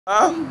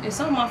Huh? It's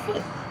on my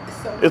foot.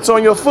 It's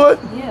on your foot?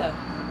 Yeah.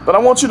 But I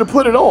want you to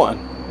put it on.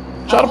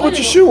 Try to put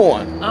your shoe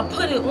on. I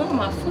put it on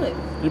my foot.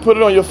 You put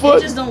it on your foot?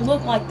 It just don't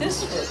look like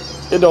this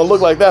foot. It don't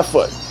look like that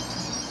foot.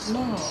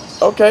 No.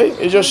 Okay,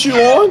 is your shoe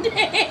on?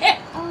 Yeah.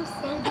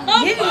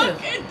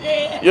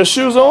 Your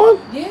shoe's on?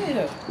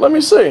 Yeah. Let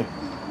me see.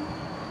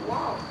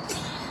 Wow.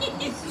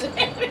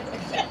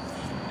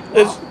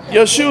 Is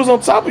your shoe's on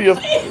top of your...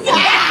 You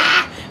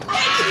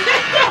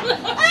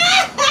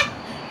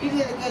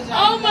did a good job.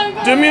 Oh my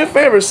God. Do me a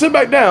favor, sit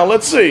back down.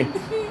 Let's see.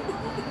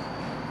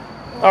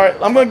 All right,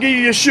 I'm gonna give you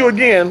your shoe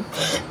again.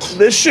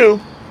 This shoe.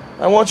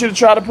 I want you to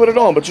try to put it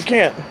on, but you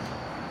can't.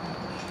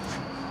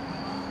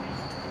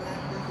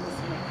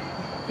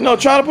 No,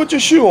 try to put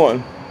your shoe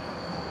on.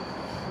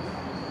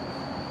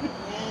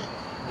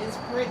 Yeah, it's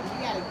pretty.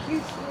 You got a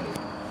cute shoe.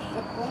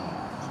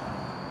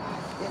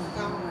 It's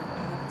gone.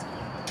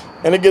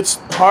 And it gets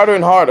harder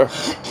and harder.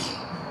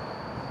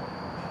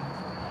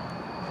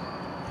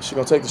 Is she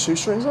gonna take the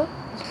shoestrings off?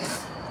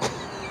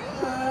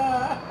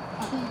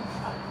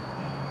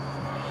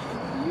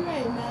 You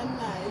ain't nothing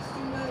nice.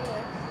 You know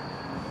that.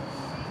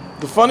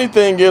 The funny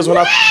thing is when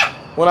I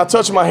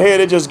touch my head,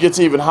 it just gets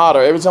even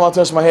hotter. Every time I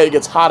touch my head, it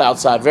gets hot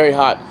outside, very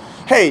hot.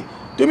 Hey,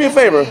 do me a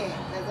favor.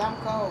 Because I'm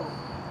cold.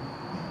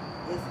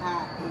 It's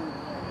hot.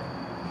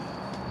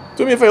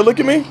 Do me a favor, look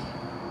at me.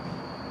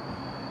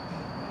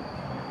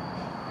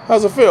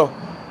 How's it feel?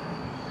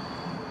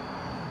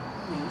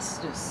 It's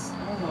just,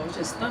 I don't know, it's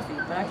just stuffy,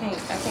 but I can't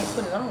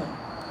put it on.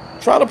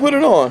 Try to put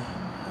it on.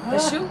 The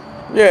shoe?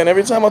 Yeah, and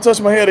every time I touch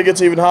my head, it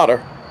gets even hotter.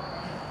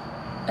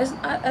 It's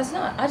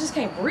not. I just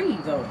can't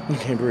breathe though. You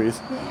can't breathe.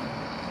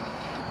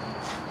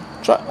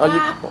 Try.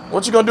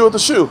 What you gonna do with the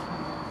shoe?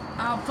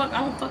 I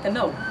don't fucking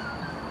know.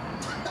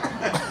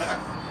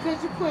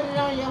 Could you put it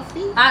on your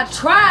feet? I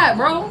tried,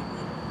 bro.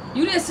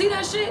 You didn't see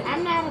that shit?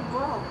 I'm not a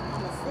bro.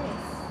 I'm a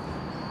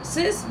sis.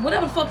 Sis,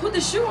 whatever the fuck, put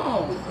the shoe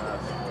on.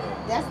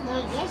 That's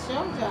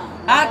your job.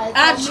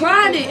 I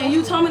tried it and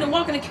you told me to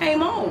walk and it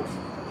came off.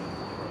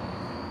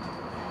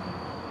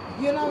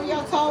 You know where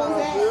your toes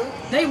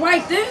at? They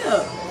right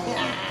there.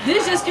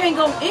 This just can't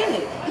go in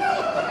it.